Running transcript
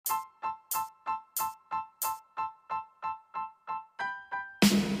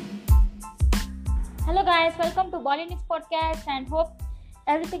Hello guys, welcome to Bollywood podcast and hope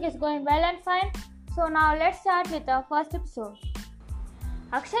everything is going well and fine. So now let's start with the first episode.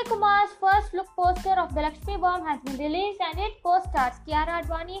 Akshay Kumar's first look poster of The Lakshmi Bomb has been released and it co-stars Kiara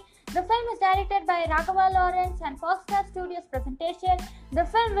Advani. The film is directed by Raghava Lawrence and Foxstar Studios presentation. The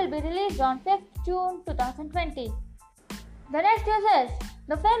film will be released on 5th June 2020. The next news is,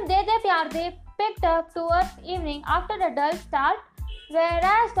 the film De De Pyar De picked up towards evening after a dull start,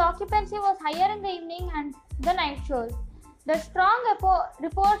 whereas the occupancy was higher in the evening and the night shows. The strong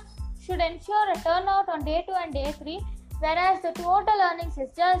reports should ensure a turnout on day 2 and day 3, whereas the total earnings is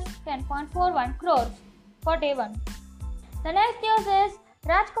just 10.41 crores for day 1. The next news is,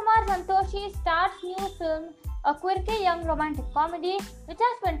 Rajkumar Santoshi stars new film, a quirky young romantic comedy, which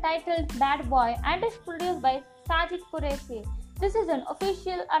has been titled Bad Boy and is produced by Sajid Qureshi. This is an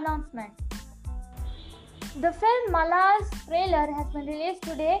official announcement. The film Mala's trailer has been released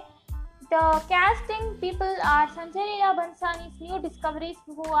today. The casting people are Sanjay Leela Bhansali's new discoveries,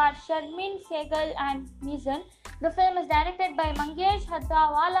 who are Sharmeen Sehgal and Mizan. The film is directed by Mangesh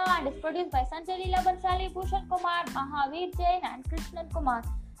Haddawala and is produced by Sanjay Leela Bhansali, Bhushan Kumar, Mahavir Jain and Krishnan Kumar.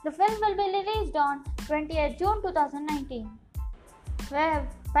 The film will be released on 28 June 2019.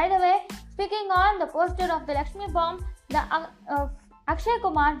 By the way, speaking on the poster of The Lakshmi Bomb, Akshay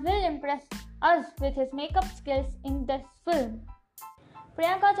Kumar will impress us with his makeup skills in this film.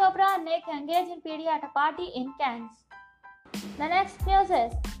 Priyanka Chopra and Nick engage in PD at a party in Cannes. The next news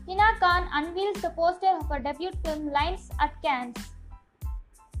is, Hina Khan unveils the poster of her debut film Lines at Cannes.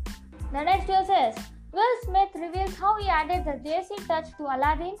 The next news is, Will Smith reveals how he added the JC touch to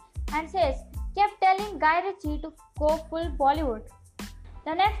Aladdin and says, kept telling Guy Ritchie to go full Bollywood.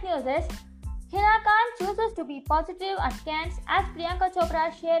 The next news is, Hina Khan chooses to be positive at Cannes as Priyanka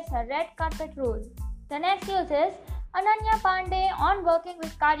Chopra shares her red carpet rule. The next news is, Ananya Pandey, on working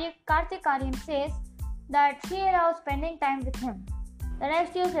with Kartik Aaryan, says that she loves spending time with him. The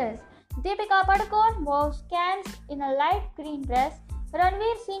next news is, Deepika Padukone moves Cannes in a light green dress.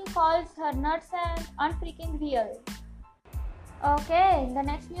 Ranveer Singh calls her nuts and unfreaking real. Okay, the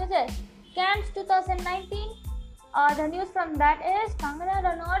next news is, Cannes 2019. The news from that is, Kangana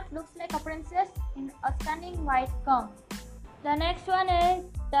Ranaut looks like a princess in a stunning white gown. The next one is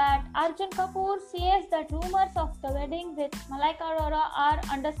that Arjun Kapoor says that rumors of the wedding with Malaika Arora are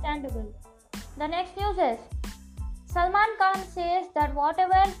understandable. The next news is, Salman Khan says that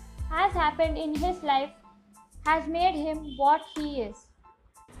whatever has happened in his life has made him what he is.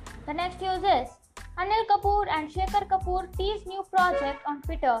 The next news is, Anil Kapoor and Shekhar Kapoor tease new project on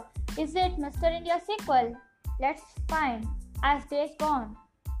Twitter. Is it Mr. India sequel? Let's find as days gone.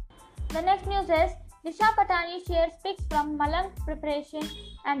 The next news is, Disha Patani shares pics from Malang preparation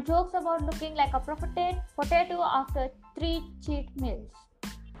and jokes about looking like a potato after 3 cheat meals.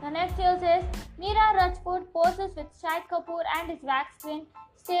 The next news is, Meera Rajput poses with Shahid Kapoor and his wax twin,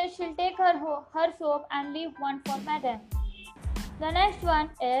 says she'll take her soap and leave one for Madam. The next one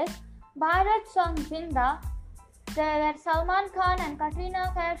is, Bharat song Zinda, where Salman Khan and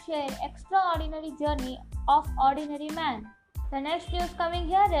Katrina Kaif share extraordinary journey of ordinary man. The next news coming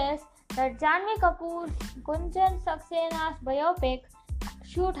here is that Janhvi Kapoor's Gunjan Saksena's biopic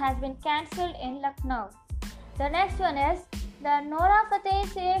shoot has been cancelled in Lucknow. The next one is that Nora Fateh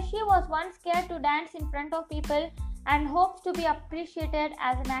says she was once scared to dance in front of people and hopes to be appreciated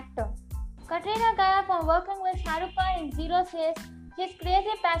as an actor. Katrina Kaif, from working with Shah Rukh Khan in Zero, says his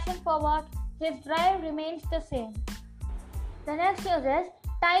crazy passion for what his drive remains the same. The next news is,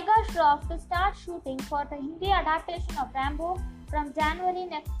 Tiger Shroff to start shooting for the Hindi adaptation of Rambo from January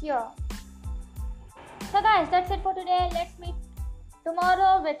next year. So guys, that's it for today. Let's meet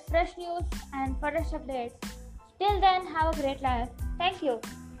tomorrow with fresh news and fresh updates. Till then, have a great life. Thank you.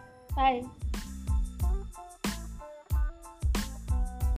 Bye.